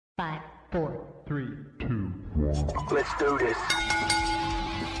5, 4, 3, 2, 1. Let's do this.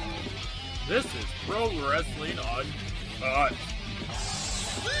 This is Pro Wrestling Uncut.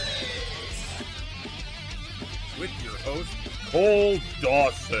 With your host, Cole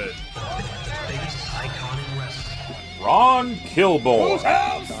Dawson. The biggest icon in wrestling. Ron Kilborn. Whose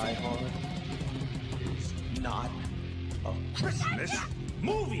house? Die Hard is not a Christmas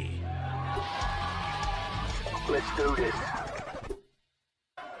movie. Let's do this.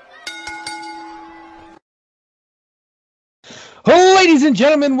 Ladies and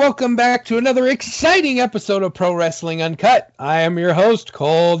gentlemen, welcome back to another exciting episode of Pro Wrestling Uncut. I am your host,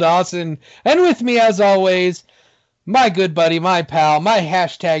 Cole Dawson, and with me, as always, my good buddy, my pal, my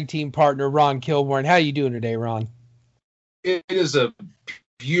hashtag team partner, Ron Kilborn. How you doing today, Ron? It is a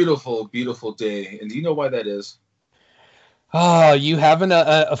beautiful, beautiful day, and do you know why that is? Oh, you having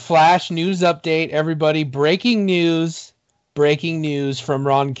a flash news update, everybody. Breaking news from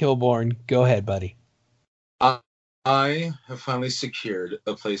Ron Kilborn. Go ahead, buddy. I have finally secured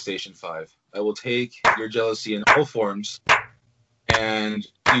a PlayStation 5. I will take your jealousy in all forms, and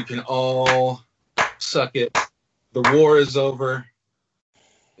you can all suck it. The war is over.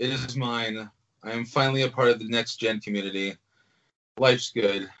 It is mine. I am finally a part of the next-gen community. Life's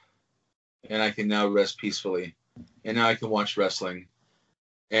good, and I can now rest peacefully. And now I can watch wrestling.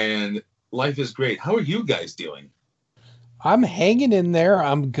 And life is great. How are you guys doing? I'm hanging in there.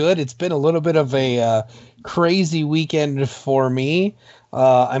 I'm good. It's been a little bit of a crazy weekend for me.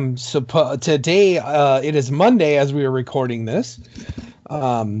 Today, it is Monday as we are recording this.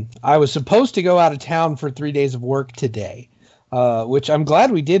 I was supposed to go out of town for 3 days of work today, which I'm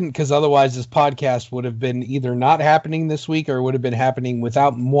glad we didn't, because otherwise this podcast would have been either not happening this week or would have been happening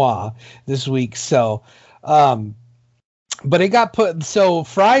without moi this week. So, but it got put. So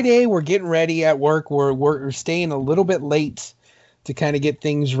Friday, we're getting ready at work. We're staying a little bit late to kind of get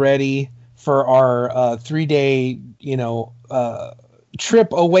things ready for our 3-day, trip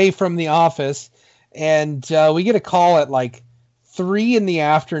away from the office. And we get a call at like 3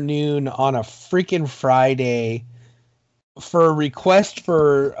 p.m. on a freaking Friday for a request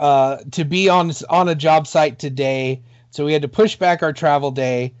for to be on a job site today. So we had to push back our travel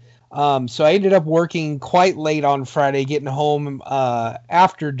day. So I ended up working quite late on Friday, getting home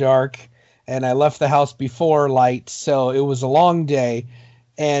after dark, and I left the house before light. So it was a long day,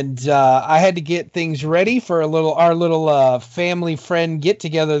 and I had to get things ready for our little family friend get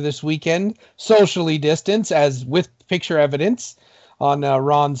together this weekend, socially distanced, as with picture evidence on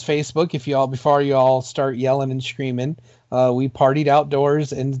Ron's Facebook. Before you all start yelling and screaming, we partied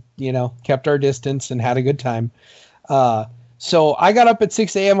outdoors and kept our distance and had a good time. So I got up at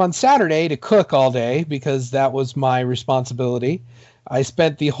 6 a.m. on Saturday to cook all day because that was my responsibility. I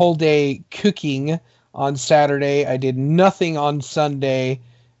spent the whole day cooking on Saturday. I did nothing on Sunday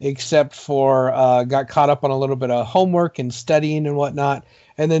except for got caught up on a little bit of homework and studying and whatnot.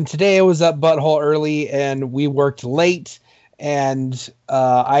 And then today I was up butthole early and we worked late. And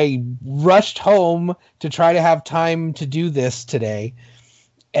I rushed home to try to have time to do this today.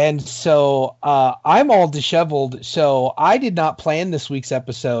 And so I'm all disheveled. So I did not plan this week's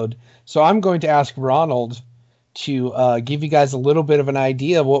episode. So I'm going to ask Ronald to give you guys a little bit of an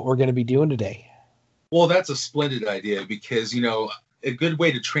idea of what we're going to be doing today. Well, that's a splendid idea because, a good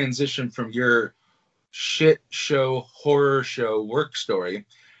way to transition from your shit show, horror show work story,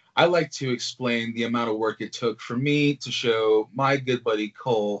 I like to explain the amount of work it took for me to show my good buddy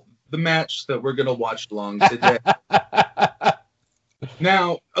Cole the match that we're going to watch along today.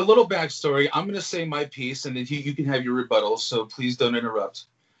 Now, a little backstory. I'm going to say my piece, and then you can have your rebuttal, so please don't interrupt.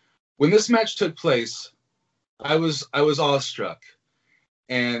 When this match took place, I was awestruck.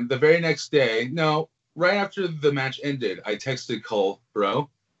 And the very next day, right after the match ended, I texted Cole, bro,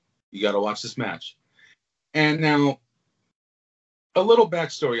 you got to watch this match. And now, a little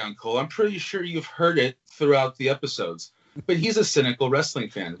backstory on Cole. I'm pretty sure you've heard it throughout the episodes, but he's a cynical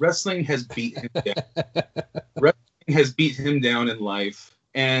wrestling fan. Wrestling has beat him down. Has beat him down in life,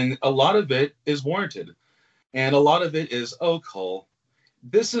 and a lot of it is warranted, and a lot of it is Cole.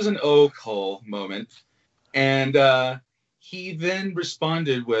 This is an Cole moment, and he then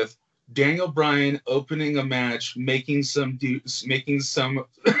responded with Daniel Bryan opening a match, making some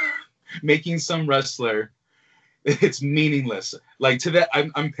wrestler. It's meaningless. Like, to that,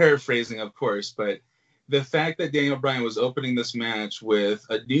 I'm paraphrasing, of course, but the fact that Daniel Bryan was opening this match with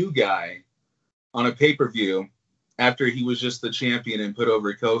a new guy on a pay-per-view after he was just the champion and put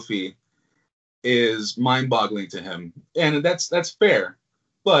over Kofi is mind-boggling to him. And that's fair.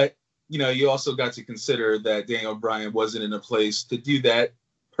 But, you also got to consider that Daniel Bryan wasn't in a place to do that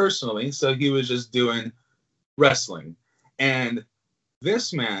personally. So he was just doing wrestling. And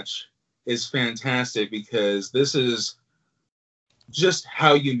This match is fantastic because this is just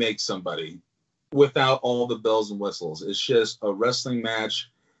how you make somebody without all the bells and whistles. It's just a wrestling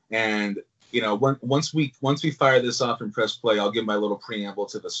match. And, you know, once we fire this off and press play, I'll give my little preamble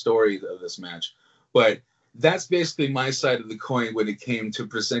to the story of this match. But that's basically my side of the coin when it came to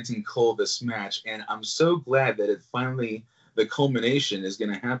presenting Cole this match. And I'm so glad that it finally, the culmination is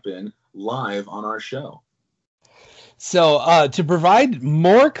going to happen live on our show. So to provide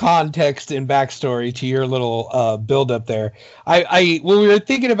more context and backstory to your little build up there, I when we were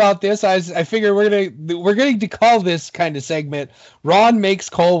thinking about this, I figured we're going to call this kind of segment "Ron Makes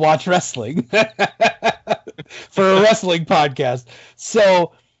Cole Watch Wrestling" for a wrestling podcast.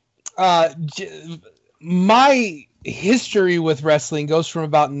 So my history with wrestling goes from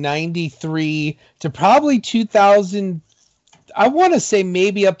about 93 to probably 2000. I want to say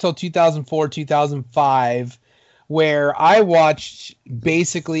maybe up till 2004, 2005. Where I watched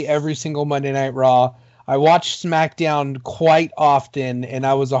basically every single Monday Night Raw. I watched SmackDown quite often, and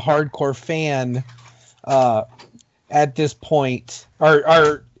I was a hardcore fan at this point.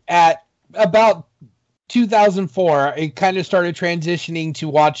 Or at about 2004, I kind of started transitioning to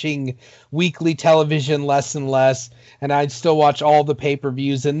watching weekly television less and less, and I'd still watch all the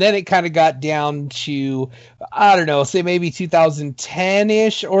pay-per-views. And then it kind of got down to, I don't know, say maybe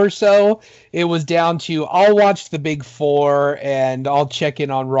 2010-ish or so. It was down to, I'll watch the big four, and I'll check in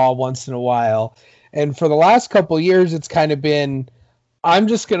on Raw once in a while. And for the last couple of years, it's kind of been, I'm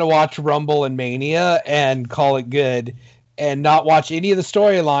just going to watch Rumble and Mania and call it good, and not watch any of the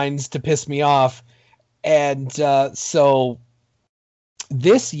storylines to piss me off. And so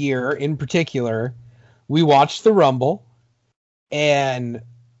this year in particular, we watched the Rumble, and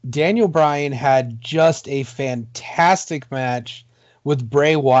Daniel Bryan had just a fantastic match with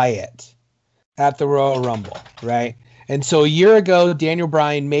Bray Wyatt at the Royal Rumble, right? And so a year ago, Daniel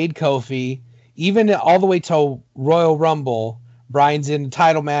Bryan made Kofi. Even all the way till Royal Rumble, Bryan's in the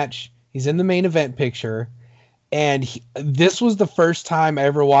title match. He's in the main event picture. And this was the first time I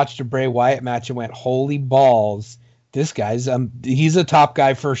ever watched a Bray Wyatt match and went, holy balls, this guy's he's a top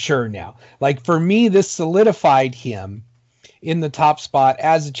guy for sure now. Like, for me, this solidified him in the top spot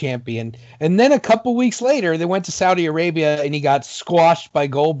as a champion. And then a couple weeks later, they went to Saudi Arabia and he got squashed by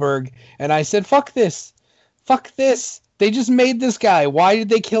Goldberg. And I said, fuck this. Fuck this. They just made this guy. Why did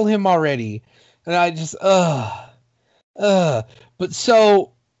they kill him already? And I just, But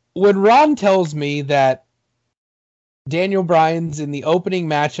so when Ron tells me that Daniel Bryan's in the opening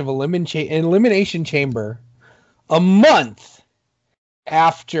match of Elimination Chamber a month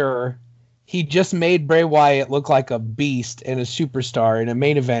after he just made Bray Wyatt look like a beast and a superstar and a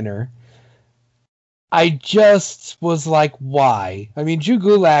main eventer, I just was like, why? I mean, Drew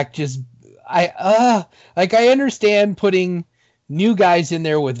Gulak I understand putting new guys in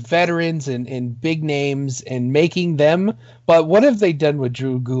there with veterans and big names and making them, but what have they done with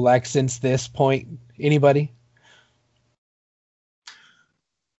Drew Gulak since this point? Anybody?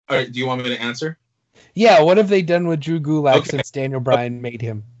 All right, do you want me to answer? Yeah, what have they done with Drew Gulak since Daniel Bryan made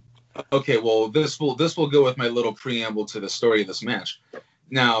him? Okay, well, this will go with my little preamble to the story of this match.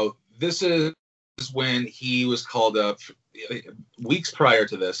 Now, this is when he was called up. Weeks prior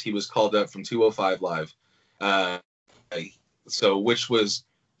to this, he was called up from 205 Live.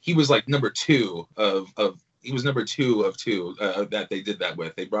 He was like number two of two that they did that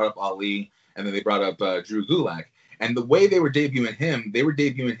with. They brought up Ali, and then they brought up Drew Gulak. And the way they were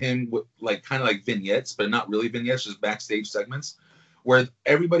debuting him with like kind of like vignettes, but not really vignettes, just backstage segments, where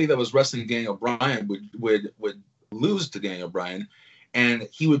everybody that was wrestling Daniel Bryan would lose to Daniel Bryan, and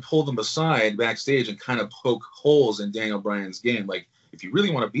he would pull them aside backstage and kind of poke holes in Daniel Bryan's game. Like, if you really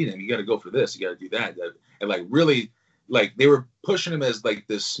want to beat him, you got to go for this, you got to do that, and like really, like they were pushing him as like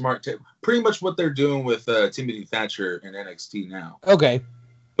this smart, pretty much what they're doing with Timothy Thatcher in NXT now. Okay.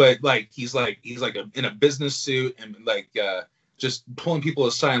 But like he's in a business suit and like just pulling people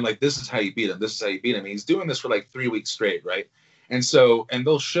aside and like, this is how you beat him. This is how you beat him. And he's doing this for like 3 weeks straight, right? And so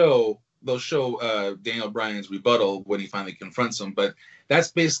they'll show Daniel Bryan's rebuttal when he finally confronts him. But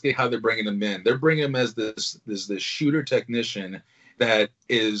that's basically how they're bringing him in. They're bringing him as this shooter technician that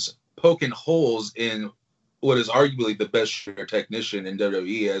is poking holes in what is arguably the best shooter technician in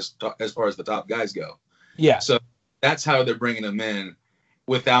WWE as far as the top guys go. Yeah. So that's how they're bringing him in,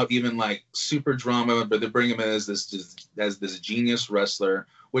 without even like super drama, but they're bringing him in as this genius wrestler,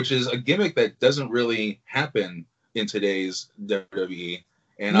 which is a gimmick that doesn't really happen in today's WWE.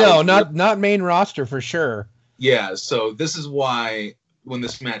 And no, not main roster for sure. Yeah, so this is why when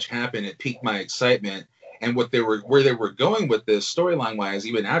this match happened, it piqued my excitement. And where they were going with this storyline wise,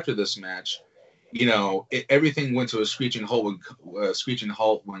 even after this match, everything went to a screeching halt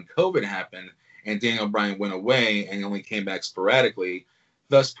when COVID happened, and Daniel Bryan went away and only came back sporadically,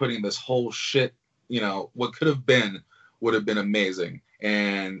 thus putting this whole shit. What could have been would have been amazing,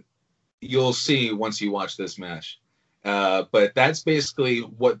 and you'll see once you watch this match. But that's basically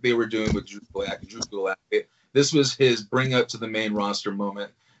what they were doing with Drew Gulak. This was his bring up to the main roster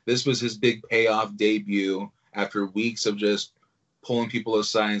moment. This was his big payoff debut after weeks of just pulling people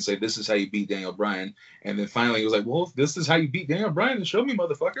aside and say, this is how you beat Daniel Bryan. And then finally he was like, well, if this is how you beat Daniel Bryan, then show me,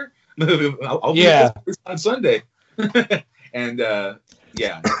 motherfucker. I'll be on Sunday. And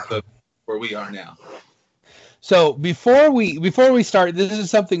so where we are now. So before we start, this is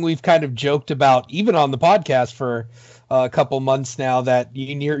something we've kind of joked about even on the podcast for a couple months now, that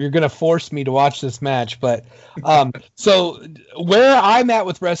you're going to force me to watch this match. But so where I'm at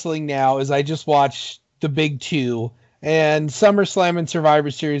with wrestling now is I just watched the big two and SummerSlam and Survivor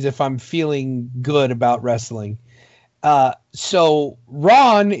Series if I'm feeling good about wrestling. So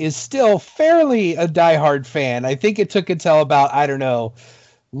Ron is still fairly a diehard fan. I think it took until about, I don't know,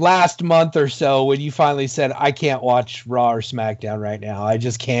 last month or so when you finally said, I can't watch Raw or SmackDown right now. I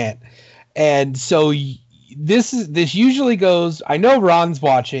just can't. And so this usually goes, I know Ron's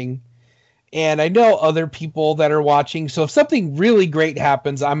watching and I know other people that are watching. So if something really great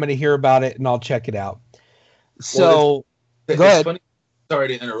happens, I'm going to hear about it and I'll check it out. So go ahead. Funny, sorry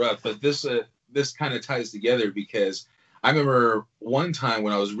to interrupt, but this kind of ties together because I remember one time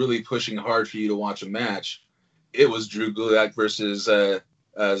when I was really pushing hard for you to watch a match, it was Drew Gulak versus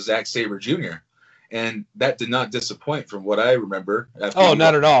Zack Sabre Jr. And that did not disappoint from what I remember. Oh,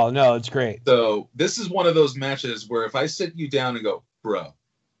 not at all. No, it's great. So this is one of those matches where if I sit you down and go, bro,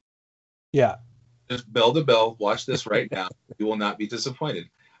 yeah, just bell to bell, watch this right now, you will not be disappointed.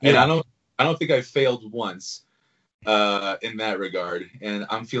 Yeah. And I don't think I failed once in that regard. And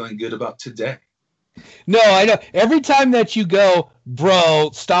I'm feeling good about today. No, I know. Every time that you go, bro,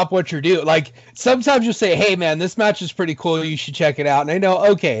 stop what you're doing. Like, sometimes you say, hey, man, this match is pretty cool. You should check it out. And I know,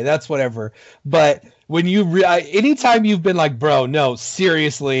 okay, that's whatever. But when anytime you've been like, bro, no,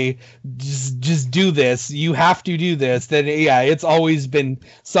 seriously, just do this. You have to do this. Then, yeah, it's always been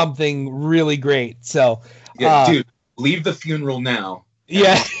something really great. So, yeah, dude, leave the funeral now.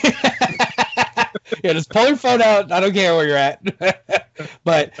 Yeah. Yeah, just pull your phone out. I don't care where you're at.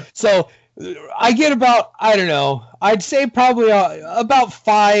 But so I get about, I don't know, I'd say probably about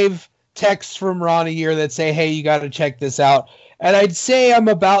 5 texts from Ron a year that say, hey, you got to check this out. And I'd say I'm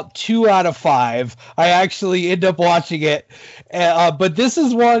about 2 out of 5. I actually end up watching it. But this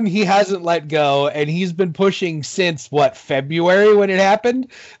is one he hasn't let go. And he's been pushing since, February when it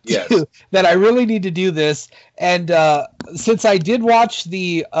happened? Yes. That I really need to do this. And since I did watch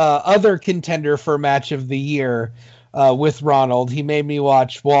the other contender for match of the year with Ronald, he made me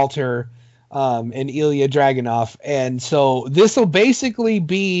watch Walter and Ilya Dragunov. And so this will basically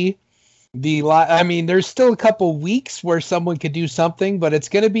be there's still a couple weeks where someone could do something, but it's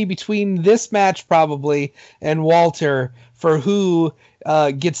going to be between this match probably and Walter for who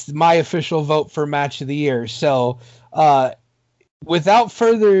gets my official vote for match of the year. So without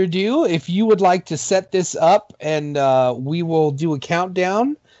further ado, if you would like to set this up and we will do a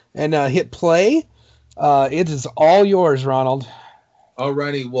countdown and hit play, it is all yours, Ronald.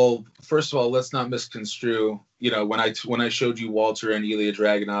 Alrighty. Well, first of all, let's not misconstrue. When I showed you Walter and Ilya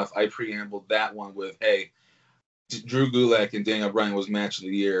Dragunov, I preambled that one with, hey, Drew Gulak and Daniel Bryan was match of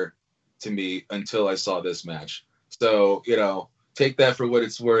the year to me until I saw this match. So, take that for what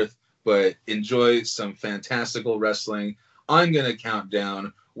it's worth, but enjoy some fantastical wrestling. I'm going to count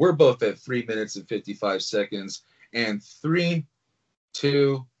down. We're both at 3 minutes and 55 seconds. And 3,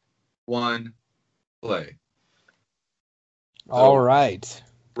 2, 1, play. All right.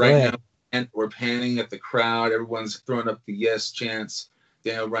 Right now, and we're panning at the crowd. Everyone's throwing up the yes chants.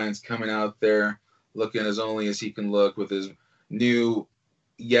 Daniel Bryan's coming out there looking as only as he can look with his new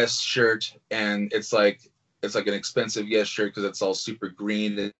yes shirt. And it's like an expensive yes shirt because it's all super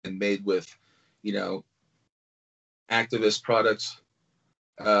green and made with, activist products.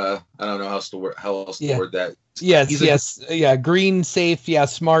 I don't know how else to word that. Yes. Yeah. Green, safe. Yeah.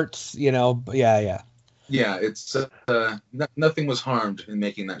 Smart, yeah. Yeah. It's nothing was harmed in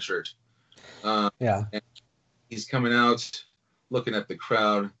making that shirt. Yeah. And he's coming out, looking at the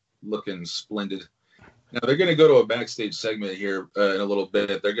crowd, looking splendid. Now they're going to go to a backstage segment here in a little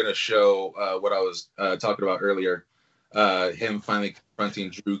bit. They're going to show what I was talking about earlier. Him finally confronting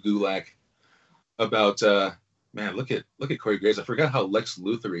Drew Gulak about man. Look at Corey Graves. I forgot how Lex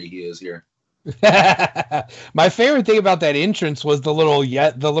Luthor-y he is here. My favorite thing about that entrance was the little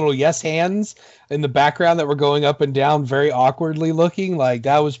yes hands in the background that were going up and down, very awkwardly looking. Like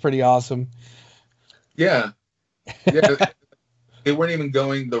that was pretty awesome. Yeah, yeah. They weren't even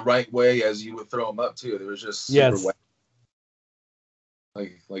going the right way as you would throw them up too. They was just super Yes. wet.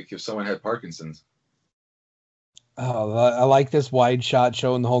 Like if someone had Parkinson's. Oh, I like this wide shot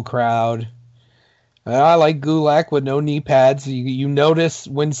showing the whole crowd. I like Gulak with no knee pads. You notice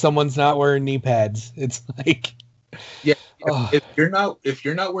when someone's not wearing knee pads. It's like, Yeah. oh, If you're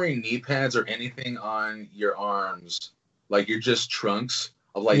not wearing knee pads or anything on your arms, like you're just trunks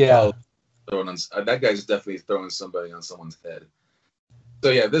of like Yeah. throwing on, that guy's definitely throwing somebody on someone's head. So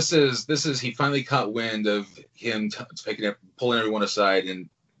yeah, this is he finally caught wind of him pulling everyone aside and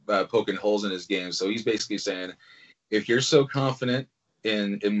poking holes in his game. So he's basically saying, if you're so confident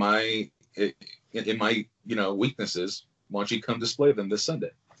in my weaknesses, why don't you come display them this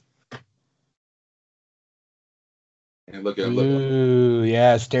Sunday? And look at him, ooh,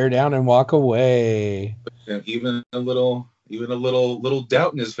 yeah, stare down and walk away. and even a little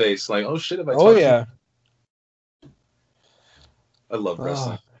doubt in his face, like, oh shit, if I Oh talk yeah. I love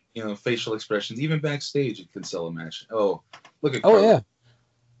wrestling. Facial expressions, even backstage, it can sell a match. Oh, look at Oh Carlos. yeah.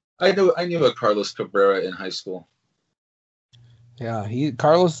 I knew a Carlos Cabrera in high school. Yeah,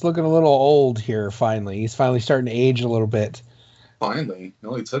 Carlos is looking a little old here. Finally, he's finally starting to age a little bit. Finally, it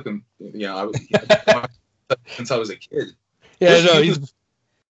only took him. Since I was a kid. Yeah, Where's no, Hugo?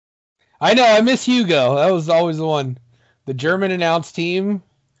 I know. I miss Hugo. That was always the one. The German announced team.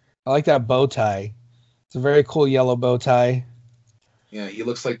 I like that bow tie. It's a very cool yellow bow tie. Yeah, he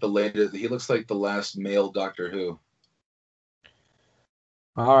looks like the latest. He looks like the last male Doctor Who.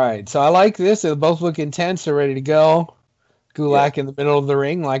 All right, so I like this. They both look intense. They're ready to go. Gulak in the middle of the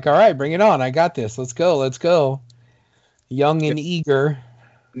ring, like, all right, bring it on. I got this. Let's go. Let's go. Young and eager.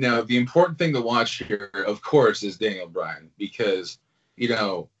 Now, the important thing to watch here, of course, is Daniel Bryan, because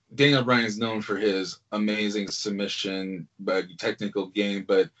Daniel Bryan is known for his amazing submission, but technical game.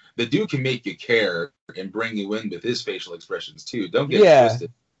 But the dude can make you care and bring you in with his facial expressions too. Don't get it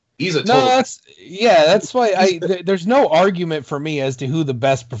twisted. He's a total. That's why there's no argument for me as to who the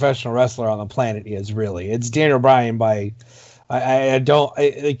best professional wrestler on the planet is. Really, it's Daniel Bryan by. It's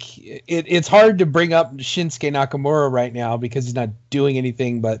hard to bring up Shinsuke Nakamura right now because he's not doing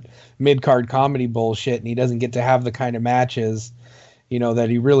anything but mid-card comedy bullshit, and he doesn't get to have the kind of matches, that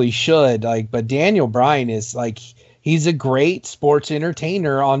he really should. But Daniel Bryan is he's a great sports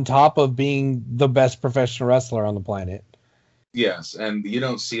entertainer on top of being the best professional wrestler on the planet. Yes, and you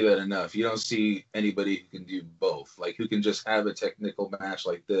don't see that enough. You don't see anybody who can do both, who can just have a technical match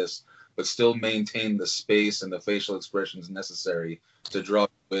like this, but still maintain the space and the facial expressions necessary to draw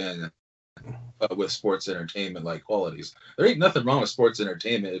you in with sports entertainment qualities. There ain't nothing wrong with sports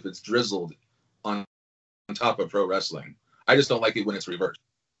entertainment if it's drizzled on top of pro wrestling. I just don't like it when it's reversed.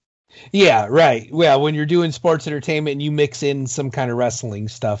 Yeah, right. Yeah, when you're doing sports entertainment and you mix in some kind of wrestling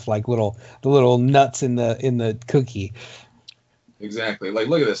stuff, like the little nuts in the cookie. Exactly.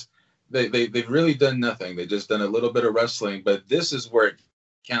 Look at this. They've really done nothing. They just done a little bit of wrestling, but this is where it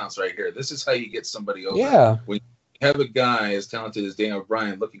counts right here. This is how you get somebody over. Yeah. When you have a guy as talented as Daniel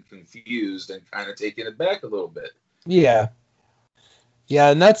Bryan looking confused and kind of taking it back a little bit. Yeah. Yeah,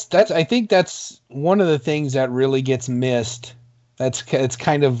 and that's I think that's one of the things that really gets missed. It's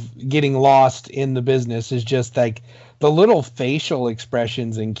kind of getting lost in the business is just the little facial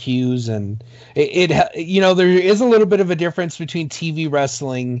expressions and cues, and it there is a little bit of a difference between TV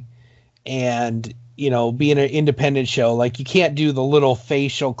wrestling and being an independent show. You can't do the little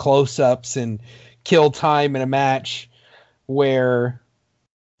facial close-ups and kill time in a match where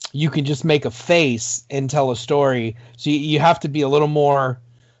you can just make a face and tell a story. So you have to be a little more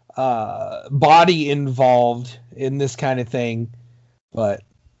body involved in this kind of thing. But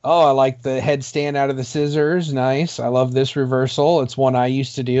I like the headstand out of the scissors. Nice. I love this reversal. It's one I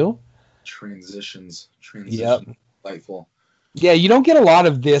used to do. Transitions. Yep. Delightful. Yeah, you don't get a lot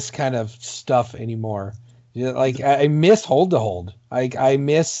of this kind of stuff anymore. I miss hold to hold. I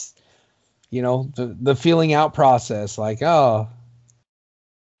miss, the feeling out process.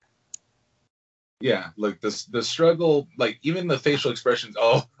 Yeah, the struggle, even the facial expressions.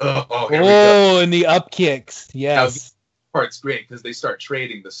 Here we go. And the up kicks. Yes. Part's great because they start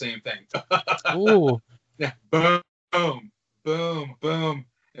trading the same thing. Ooh. Yeah, boom, boom, boom,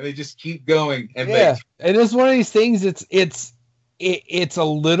 and they just keep going. And and it's one of these things. It's a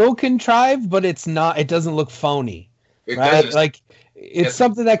little contrived, but it's not. It doesn't look phony, right? It's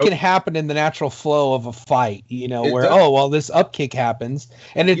something that can happen in the natural flow of a fight. This up kick happens,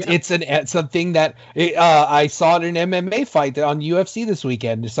 and it's something that I saw in an MMA fight on UFC this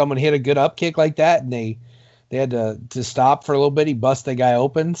weekend. Someone hit a good up kick like that, and they had to stop for a little bit. He bust the guy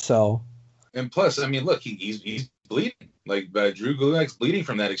open. So, and plus, look, he's bleeding. Drew Gulak's bleeding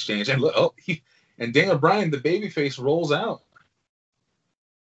from that exchange, and look, And Daniel Bryan, the babyface, rolls out.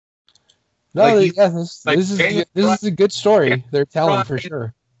 No, Like, this is a good story they're telling for Bryan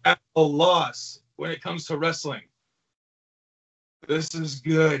sure. At a loss when it comes to wrestling. This is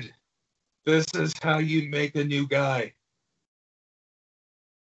good. This is how you make a new guy.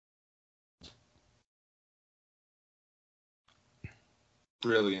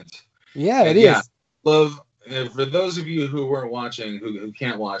 Brilliant. Yeah, it And is. yeah, love. For those of you who weren't watching, who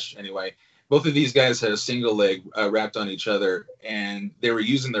can't watch anyway, both of these guys had a single leg wrapped on each other, and they were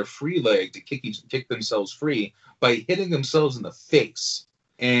using their free leg to kick themselves free by hitting themselves in the face.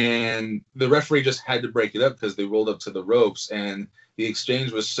 And the referee just had to break it up because they rolled up to the ropes, and the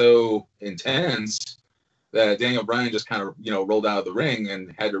exchange was so intense that Daniel Bryan just kind of, rolled out of the ring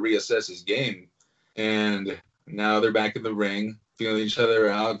and had to reassess his game. And now they're back in the ring, feeling each other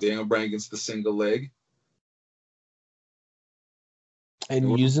out. Daniel Bryan gets the single leg.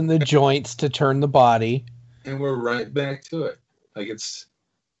 And using the joints to turn the body. And we're right back to it. Like this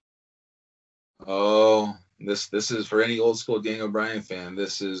is for any old school Daniel Bryan fan.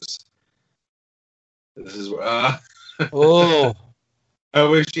 This is Oh. I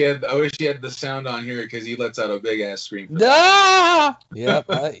wish he had the sound on here because he lets out a big ass scream. Ah! Yep,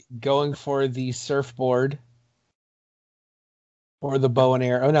 going for the surfboard. Or the bow and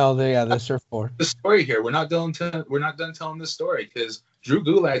arrow. Oh no, the surfboard. The story here. We're not done telling this story because Drew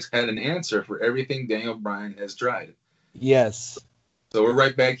Gulak had an answer for everything Daniel Bryan has tried. Yes. So we're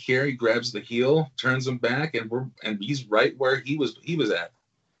right back here. He grabs the heel, turns him back, and he's right where he was at.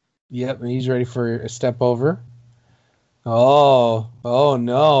 Yep, and he's ready for a step over. Oh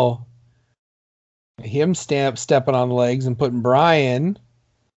no. Him stepping on legs and putting Bryan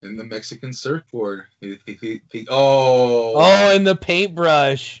in the Mexican surfboard. And the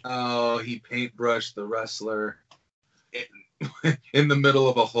paintbrush. Oh, he paintbrushed the wrestler in the middle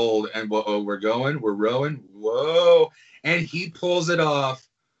of a hold. And we're rowing. Whoa. And he pulls it off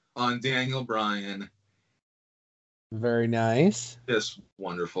on Daniel Bryan. Very nice. Just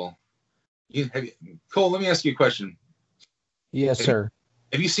wonderful. Cole, let me ask you a question. Yes, sir.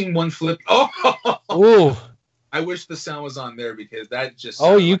 Have you seen one flip? Oh! Ooh. I wish the sound was on there because that just.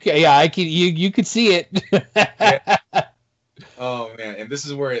 Oh, you can. Yeah, I can. You could see it. Yeah. Oh man, and this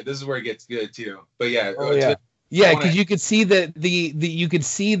is where it gets good too. But yeah. Oh yeah. Yeah, because you could see you could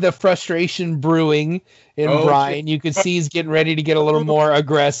see the frustration brewing in Bryan. You could see he's getting ready to get a little more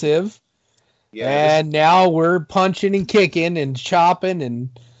aggressive. Yeah. And now we're punching and kicking and chopping and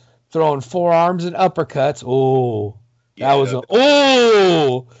throwing forearms and uppercuts. Oh, that was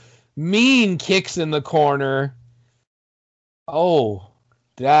mean kicks in the corner. Oh,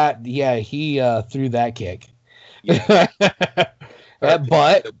 he threw that kick. Yeah.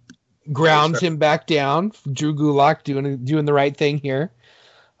 But grounds him back down. Drew Gulak doing the right thing here.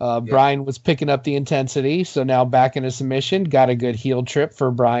 Bryan was picking up the intensity, so now back in a submission. Got a good heel trip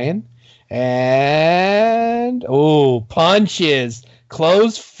for Bryan. And punches.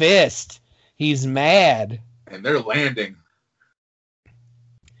 Closed fist. He's mad. And they're landing.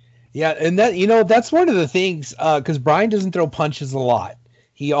 Yeah, and that's one of the things, because Bryan doesn't throw punches a lot.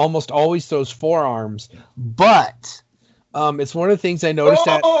 He almost always throws forearms, but it's one of the things I noticed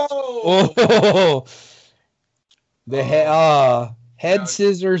head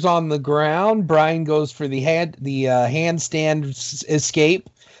scissors on the ground. Bryan goes for the handstand escape,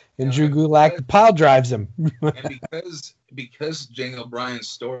 and Drew Gulak pile drives him. And because Daniel Bryan's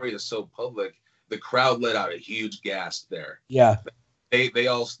story is so public, the crowd let out a huge gasp there. Yeah. They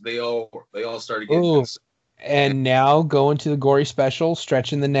all started getting this. And now going to the gory special,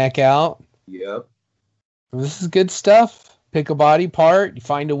 stretching the neck out. Yep. This is good stuff. Pick a body part, you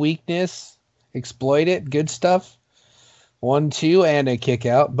find a weakness, exploit it. Good stuff. 1, 2, and a kick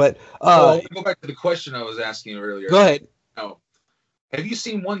out. But go back to the question I was asking earlier. Go ahead. Oh, have you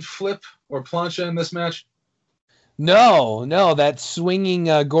seen one flip or plancha in this match? No. That swinging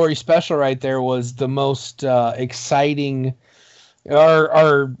gory special right there was the most exciting.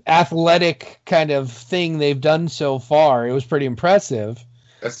 Our athletic kind of thing they've done so far. It was pretty impressive.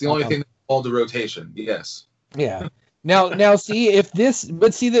 That's the only thing that called the rotation. Yes. Yeah. Now see if this,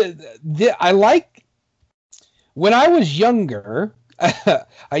 but see I like when I was younger.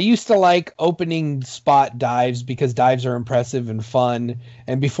 I used to like opening spot dives because dives are impressive and fun.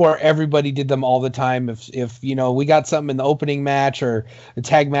 And before everybody did them all the time, if we got something in the opening match or a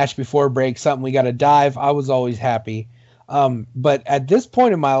tag match before break, something we got to dive, I was always happy. But at this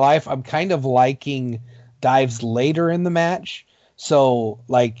point in my life, I'm kind of liking dives later in the match. So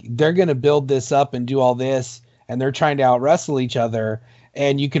like they're going to build this up and do all this, and they're trying to out wrestle each other.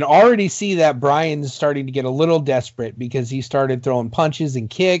 And you can already see that Bryan's starting to get a little desperate because he started throwing punches and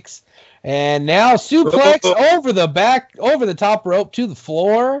kicks. And now suplex over the top rope to the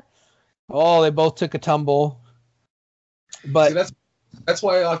floor. Oh, they both took a tumble. But See, that's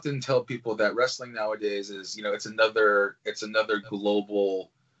why I often tell people that wrestling nowadays is, it's another global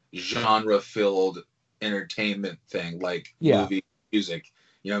genre-filled entertainment thing, like movie, music.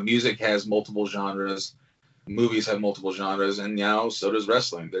 Music has multiple genres, movies have multiple genres, and now so does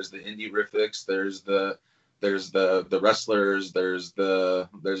wrestling. There's the indie-rifics, there's the wrestlers, there's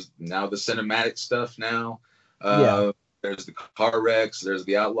now the cinematic stuff now. There's the car wrecks, there's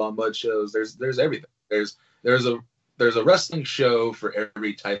the outlaw mud shows, there's everything. There's a wrestling show for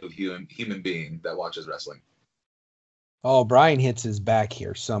every type of human being that watches wrestling. Oh, Brian hits his back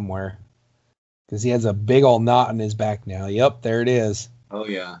here somewhere because he has a big old knot in his back now. Yep, there it is. Oh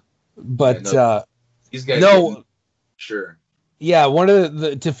yeah. But these guys. No, sure. Yeah, one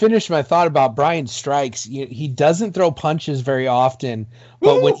of to finish my thought about Brian Strikes, he doesn't throw punches very often,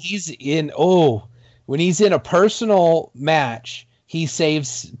 but when he's in a personal match, he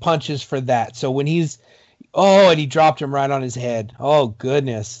saves punches for that. So when and he dropped him right on his head. Oh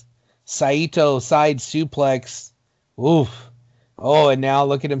goodness. Saito side suplex. Oof. Oh, and now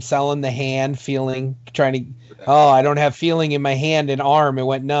look at him selling the hand, I don't have feeling in my hand and arm. It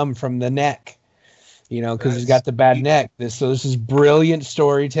went numb from the neck. Because he's got the bad neck. This is brilliant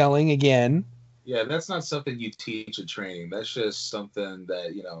storytelling again. Yeah, that's not something you teach in training. That's just something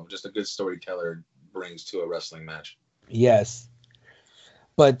that, just a good storyteller brings to a wrestling match. Yes.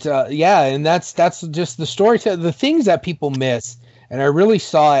 But, and that's just the storytelling, the things that people miss. And I really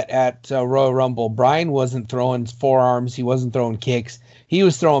saw it at Royal Rumble. Brian wasn't throwing forearms. He wasn't throwing kicks. He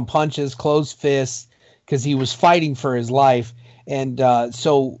was throwing punches, closed fists, because he was fighting for his life. And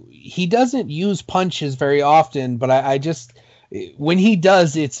so he doesn't use punches very often, but I just, when he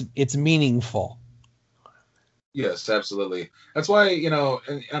does, it's meaningful. Yes, absolutely. That's why,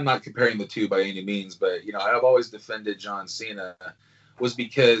 and I'm not comparing the two by any means, but, I've always defended John Cena was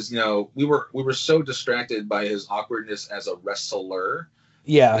because, we were so distracted by his awkwardness as a wrestler.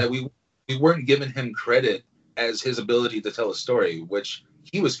 Yeah. That we weren't giving him credit as his ability to tell a story, which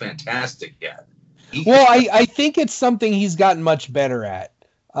he was fantastic at. I think it's something he's gotten much better at.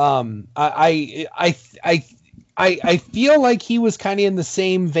 I feel like he was kind of in the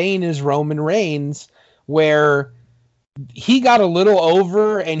same vein as Roman Reigns, where he got a little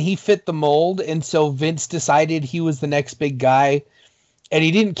over and he fit the mold, and so Vince decided he was the next big guy, and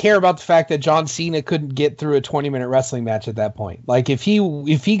he didn't care about the fact that John Cena couldn't get through a 20-minute wrestling match at that point. Like if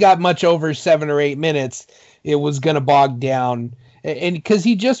he got much over 7 or 8 minutes, it was going to bog down. And because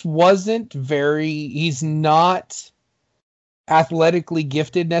he just wasn't he's not athletically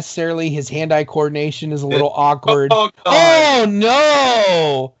gifted necessarily. His hand-eye coordination is a little awkward. Oh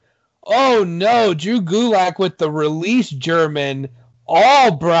no. Drew Gulak with the release German. All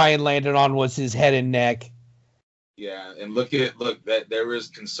Brian landed on was his head and neck. Yeah, and look that there was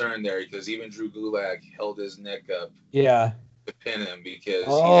concern there because even Drew Gulak held his neck up. Yeah. To pin him because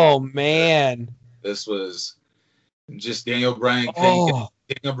man. This was just Daniel Bryan. Daniel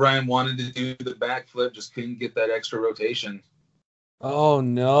Bryan wanted to do the backflip, just couldn't get that extra rotation. Oh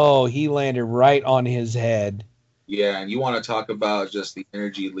no, he landed right on his head. Yeah, and you want to talk about just the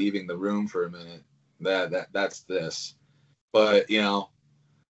energy leaving the room for a minute. That's this. But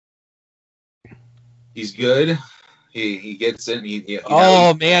he's good. He gets in.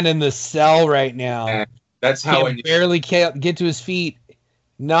 Man, in the cell right now. And that's how I barely can't get to his feet.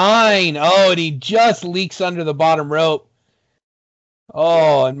 9. Oh, and he just leaks under the bottom rope.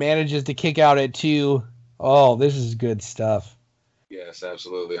 Oh, and manages to kick out at 2. Oh, this is good stuff. Yes,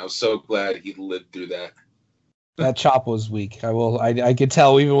 absolutely. I'm so glad he lived through that. That chop was weak. I could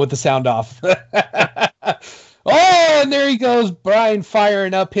tell even with the sound off. And there he goes. Brian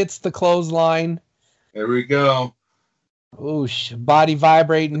firing up, hits the clothesline. There we go. Oosh, body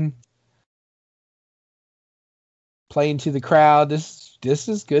vibrating. Playing to the crowd. This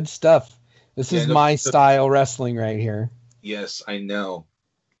is good stuff. This is my style wrestling right here. Yes, I know.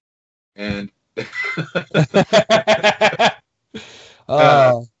 And to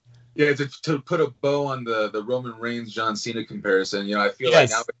put a bow on the Roman Reigns John Cena comparison, I feel like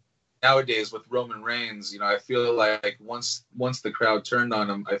nowadays with Roman Reigns, I feel like once the crowd turned on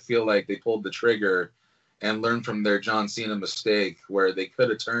him, I feel like they pulled the trigger and learned from their John Cena mistake where they could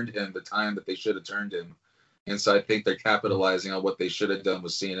have turned him the time that they should have turned him. And so I think they're capitalizing on what they should have done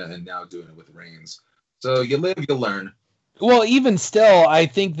with Cena and now doing it with Reigns. So you live, you learn. Well, even still, I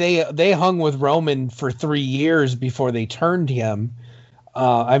think they hung with Roman for 3 years before they turned him.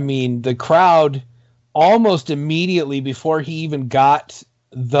 The crowd almost immediately before he even got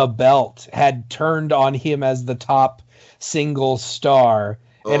the belt had turned on him as the top single star.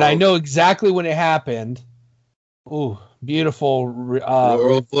 and I know exactly when it happened. Ooh, beautiful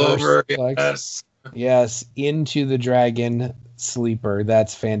roll over. Yes. Yes, into the Dragon Sleeper.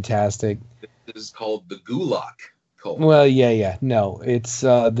 That's fantastic. This is called the Gulak. Cole. Well, yeah. No, it's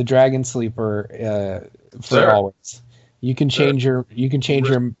the Dragon Sleeper for Sir. always. You can change you can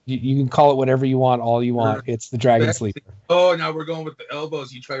call it whatever you want, all you want. It's the Dragon Sleeper. Oh, now we're going with the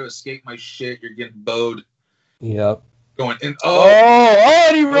elbows. You try to escape my shit, you're getting bowed. Yep. Going in.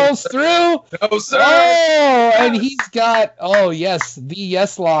 And he rolls through. No, sir. And he's got, yes, the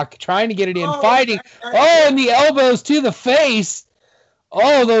yes lock, trying to get it in, fighting. And the elbows to the face.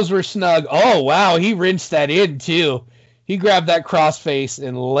 Oh, those were snug. Oh, wow, he rinsed that in, too. He grabbed that crossface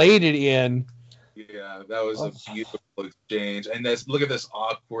and laid it in. Yeah, that was a beautiful exchange. And look at this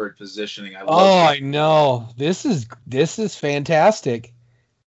awkward positioning. I know. This is fantastic.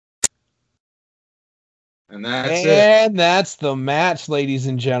 And that's it. And that's the match, ladies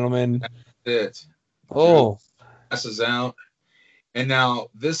and gentlemen. That's it. Oh. Passes out. And now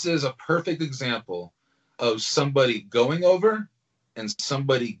this is a perfect example of somebody going over and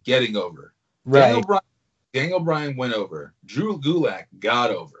somebody getting over. Right. Daniel Bryan went over. Drew Gulak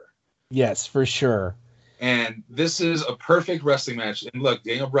got over. Yes, for sure. And this is a perfect wrestling match. And look,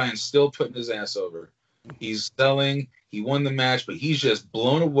 Daniel Bryan's still putting his ass over. He's selling. He won the match, but he's just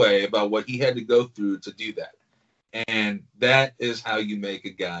blown away about what he had to go through to do that. And that is how you make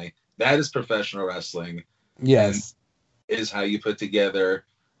a guy. That is professional wrestling. Yes. And is how you put together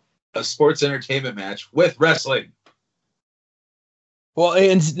a sports entertainment match with wrestling. Well,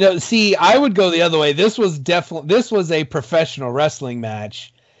 and see, I would go the other way. This was a professional wrestling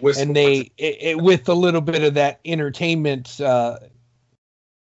match, with with a little bit of that entertainment.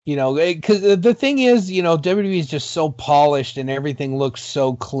 Because the thing is, WWE is just so polished and everything looks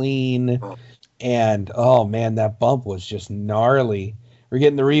so clean. And oh man, that bump was just gnarly. We're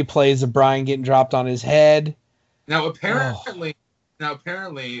getting the replays of Bryan getting dropped on his head. Now apparently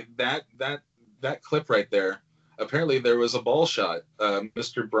that clip right there. Apparently there was a ball shot.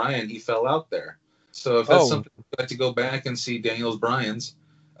 Mr. Bryan, he fell out there. So if that's something you'd like to go back and see Daniel's Bryan's,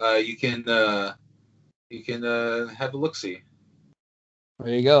 you can have a look-see.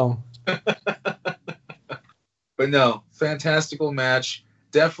 There you go. But no, fantastical match.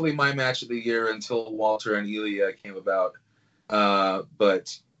 Definitely my match of the year until Walter and Ilya came about.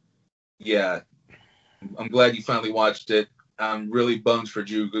 But yeah, I'm glad you finally watched it. I'm really bummed for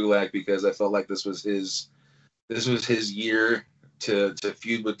Drew Gulak because I felt like this was his year to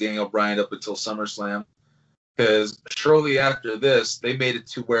feud with Daniel Bryan up until SummerSlam. Because shortly after this, they made it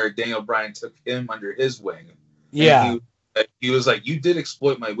to where Daniel Bryan took him under his wing. Yeah. He was like, you did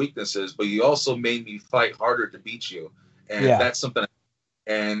exploit my weaknesses, but you also made me fight harder to beat you. And that's something.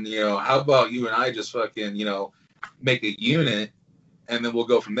 And, how about you and I just fucking, make a unit and then we'll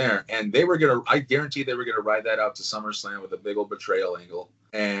go from there. And I guarantee they were going to ride that out to SummerSlam with a big old betrayal angle.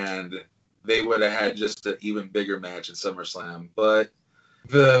 And they would have had just an even bigger match at SummerSlam. But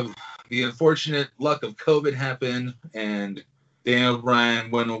the unfortunate luck of COVID happened and Daniel Bryan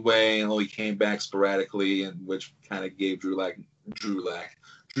went away and only came back sporadically, and which kind of gave Drew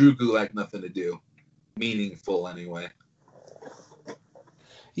Gulak nothing to do. Meaningful anyway.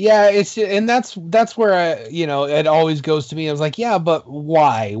 Yeah, that's where it always goes to me. I was like, yeah, but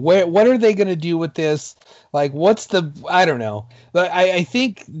why? What are they going to do with this? Like, I don't know. But I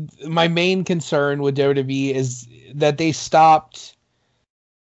think my main concern with WWE is that they stopped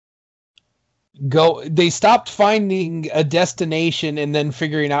finding a destination and then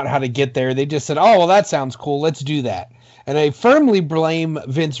figuring out how to get there. They just said, oh, well, that sounds cool. Let's do that. And I firmly blame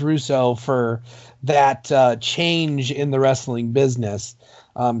Vince Russo for that change in the wrestling business.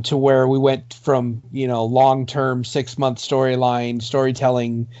 To where we went from, long-term 6-month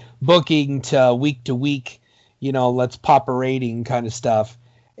storytelling, booking to week, let's pop a rating kind of stuff.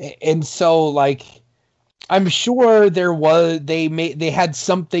 And so, like, I'm sure they had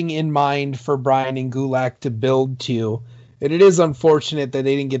something in mind for Bryan and Gulak to build to. And it is unfortunate that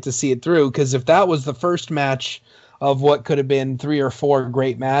they didn't get to see it through, because if that was the first match of what could have been 3 or 4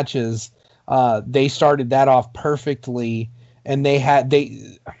 great matches, they started that off perfectly. And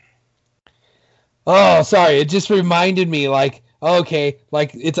it just reminded me, like, okay,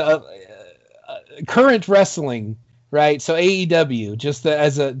 like it's a current wrestling, right? So AEW, just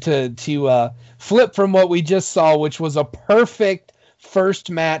to flip from what we just saw, which was a perfect first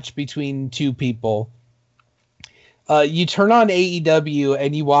match between two people. You turn on AEW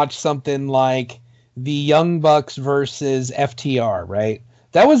and you watch something like the Young Bucks versus FTR, right?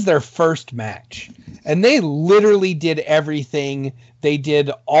 That was their first match. And they literally did everything. They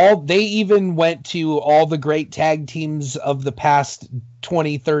even went to all the great tag teams of the past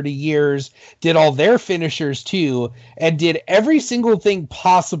 20, 30 years, did all their finishers too, and did every single thing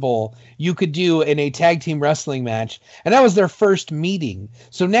possible you could do in a tag team wrestling match. And that was their first meeting.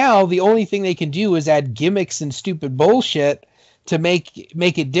 So now the only thing they can do is add gimmicks and stupid bullshit to make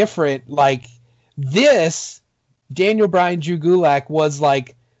it different. Like this, Daniel Bryan, Drew Gulak was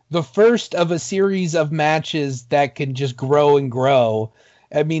like the first of a series of matches that can just grow and grow.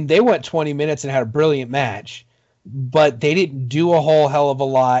 I mean, they went 20 minutes and had a brilliant match, but they didn't do a whole hell of a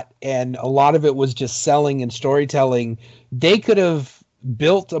lot. And a lot of it was just selling and storytelling. They could have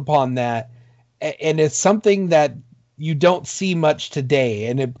built upon that. And it's something that you don't see much today.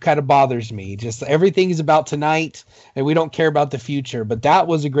 And it kind of bothers me. Just everything is about tonight and we don't care about the future, but that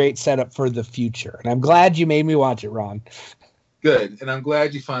was a great setup for the future. And I'm glad you made me watch it, Ron. Good, and I'm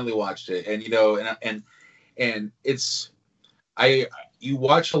glad you finally watched it. And and it's you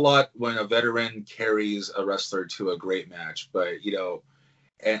watch a lot when a veteran carries a wrestler to a great match, but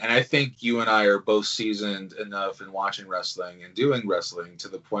and I think you and I are both seasoned enough in watching wrestling and doing wrestling to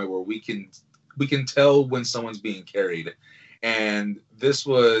the point where we can tell when someone's being carried. And this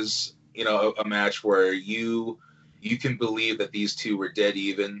was a match where you can believe that these two were dead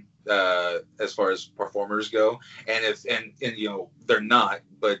even. As far as performers go, and they're not,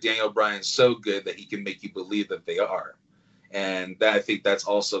 but Daniel Bryan's so good that he can make you believe that they are, and that I think that's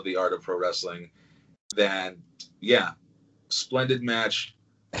also the art of pro wrestling. Then, yeah, splendid match.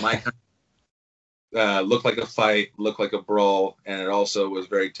 Looked like a fight, looked like a brawl, and it also was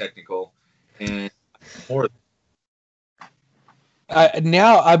very technical and more.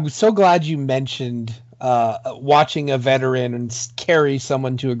 Now I'm so glad you mentioned watching a veteran and carry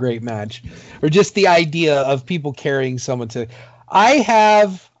someone to a great match, or just the idea of people carrying someone to.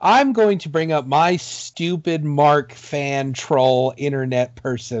 I'm going to bring up my stupid Mark fan troll internet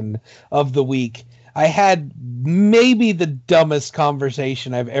person of the week. I had maybe the dumbest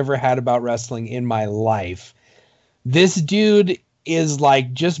conversation I've ever had about wrestling in my life. This dude is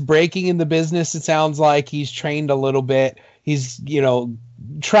like just breaking in the business. It sounds like he's trained a little bit. He's,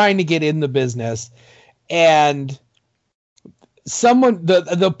 trying to get in the business. And someone,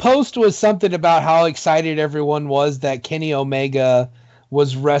 the post was something about how excited everyone was that Kenny Omega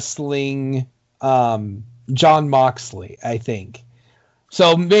was wrestling John Moxley, I think.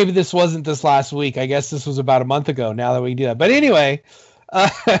 So maybe this wasn't this last week. I guess this was about a month ago now that we do that. But anyway,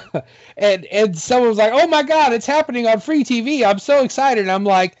 and someone was like, oh my God, it's happening on free TV. I'm so excited. And I'm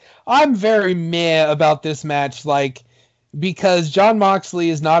like, I'm very meh about this match. Like, because John Moxley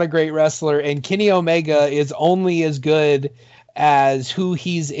is not a great wrestler and Kenny Omega is only as good as who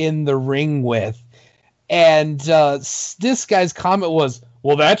he's in the ring with. And this guy's comment was,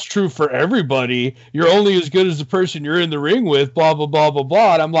 well, that's true for everybody. You're only as good as the person you're in the ring with, blah, blah, blah, blah,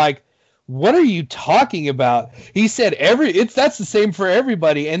 blah. And I'm like, what are you talking about? He said that's the same for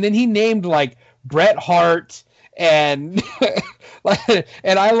everybody. And then he named like Bret Hart and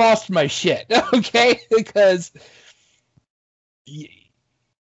and I lost my shit. Okay. Because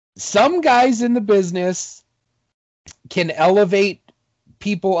some guys in the business can elevate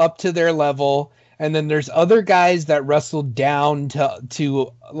people up to their level, and then there's other guys that wrestle down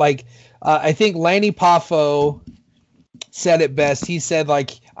to like I think Lanny Poffo said it best. He said,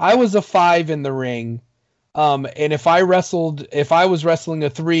 like, I was a 5 in the ring, and if I was wrestling a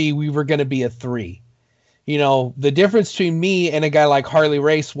 3, we were going to be a 3. The difference between me and a guy like Harley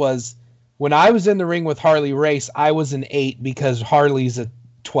Race was, when I was in the ring with Harley Race, I was an 8 because Harley's a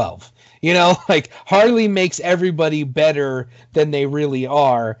 12. Like Harley makes everybody better than they really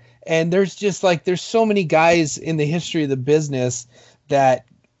are. And there's so many guys in the history of the business that,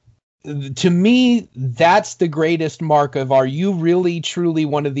 to me, that's the greatest mark of, are you really truly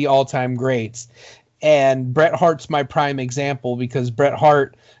one of the all-time greats? And Bret Hart's my prime example, because Bret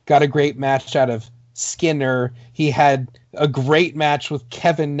Hart got a great match out of Skinner. He had a great match with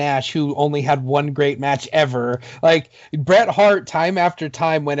Kevin Nash, who only had one great match ever. Like, Bret Hart, time after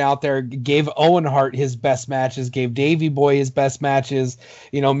time, went out there, gave Owen Hart his best matches, gave Davey Boy his best matches,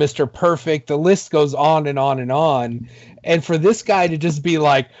 Mr. Perfect. The list goes on and on and on. And for this guy to just be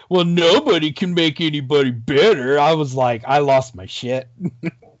like, well, nobody can make anybody better, I was like, I lost my shit.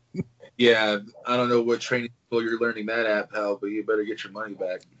 Yeah, I don't know what training school you're learning that at, pal, but you better get your money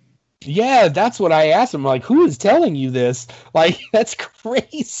back. Yeah, that's what I asked him. Like, who is telling you this? Like, that's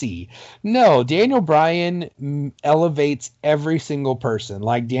crazy. No, Daniel Bryan elevates every single person.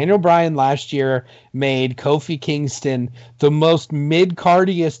 Like, Daniel Bryan last year made Kofi Kingston the most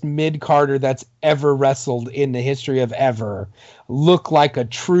mid-cardiest mid-carder that's ever wrestled in the history of ever look like a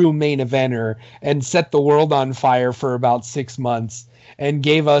true main eventer and set the world on fire for about 6 months and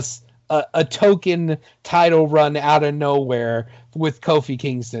gave us a token title run out of nowhere with Kofi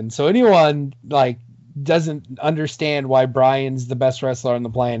Kingston. So anyone like doesn't understand why Bryan's the best wrestler on the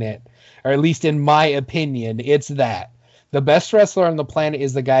planet, or at least in my opinion, it's that. The best wrestler on the planet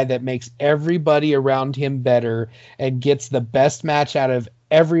is the guy that makes everybody around him better and gets the best match out of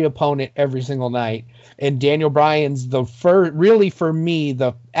every opponent every single night. And Daniel Bryan's the first, really for me,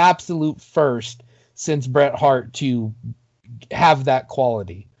 the absolute first since Bret Hart to have that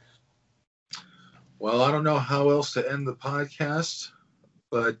quality. Well, I don't know how else to end the podcast,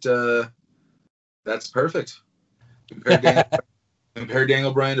 but that's perfect. Compare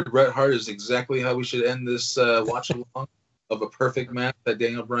Daniel Bryan to Bret Hart is exactly how we should end this watch-along of a perfect match that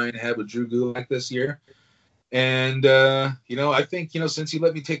Daniel Bryan had with Drew Gulak this year. And, I think, since you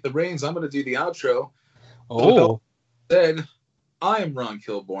let me take the reins, I'm going to do the outro. Oh. Said, I am Ron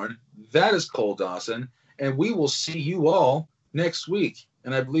Kilborn. That is Cole Dawson. And we will see you all next week.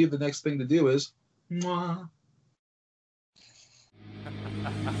 And I believe the next thing to do is mwah.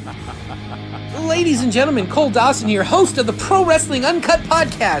 Ladies and gentlemen, Cole Dawson here, host of the Pro Wrestling Uncut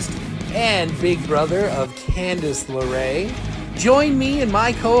podcast and big brother of Candice LeRae. Join me and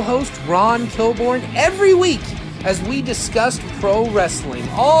my co-host Ron Kilborn every week as we discuss pro wrestling,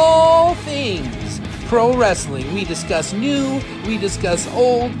 all things pro wrestling. We discuss new, we discuss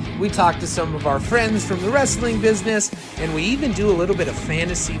old, we talk to some of our friends from the wrestling business, and we even do a little bit of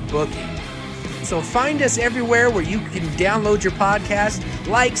fantasy booking. So find us everywhere where you can download your podcast,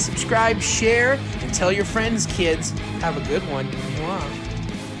 like, subscribe, share, and tell your friends, kids. Have a good one. Mwah.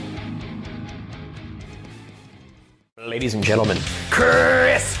 Ladies and gentlemen,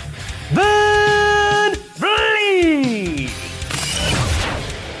 Chris Van Vliet.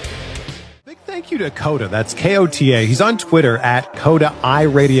 Big thank you to Coda. That's Kota. He's on Twitter at Coda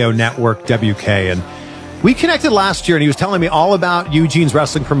iRadio Network WK. And we connected last year, and he was telling me all about Eugene's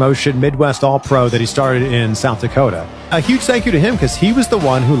wrestling promotion, Midwest All Pro, that he started in South Dakota. A huge thank you to him because he was the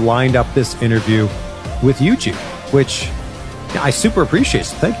one who lined up this interview with Eugene, which I super appreciate.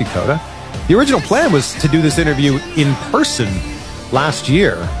 So thank you, Coda. The original plan was to do this interview in person last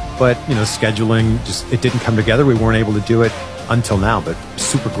year, but scheduling it didn't come together. We weren't able to do it until now, but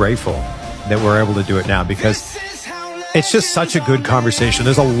super grateful that we're able to do it now because it's just such a good conversation.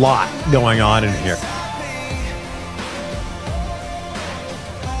 There's a lot going on in here.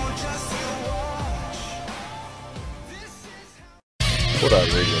 Coda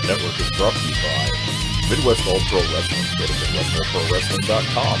Radio Network is brought to you by Midwest All Pro Wrestling. Go to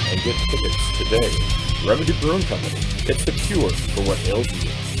MidwestAllProWrestling.com and get tickets today. Remedy Brewing Company. It's the cure for what ails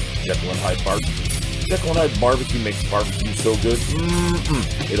you. Jekyll and Hyde Barbecue. Jekyll and Hyde Barbecue makes barbecue so good,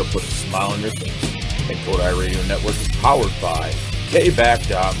 it'll put a smile on your face. And Coda Radio Network is powered by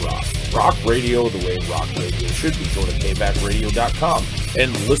KBack.Rock. Rock radio the way rock radio should be. Go to KBackRadio.com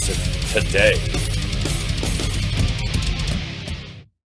and listen today.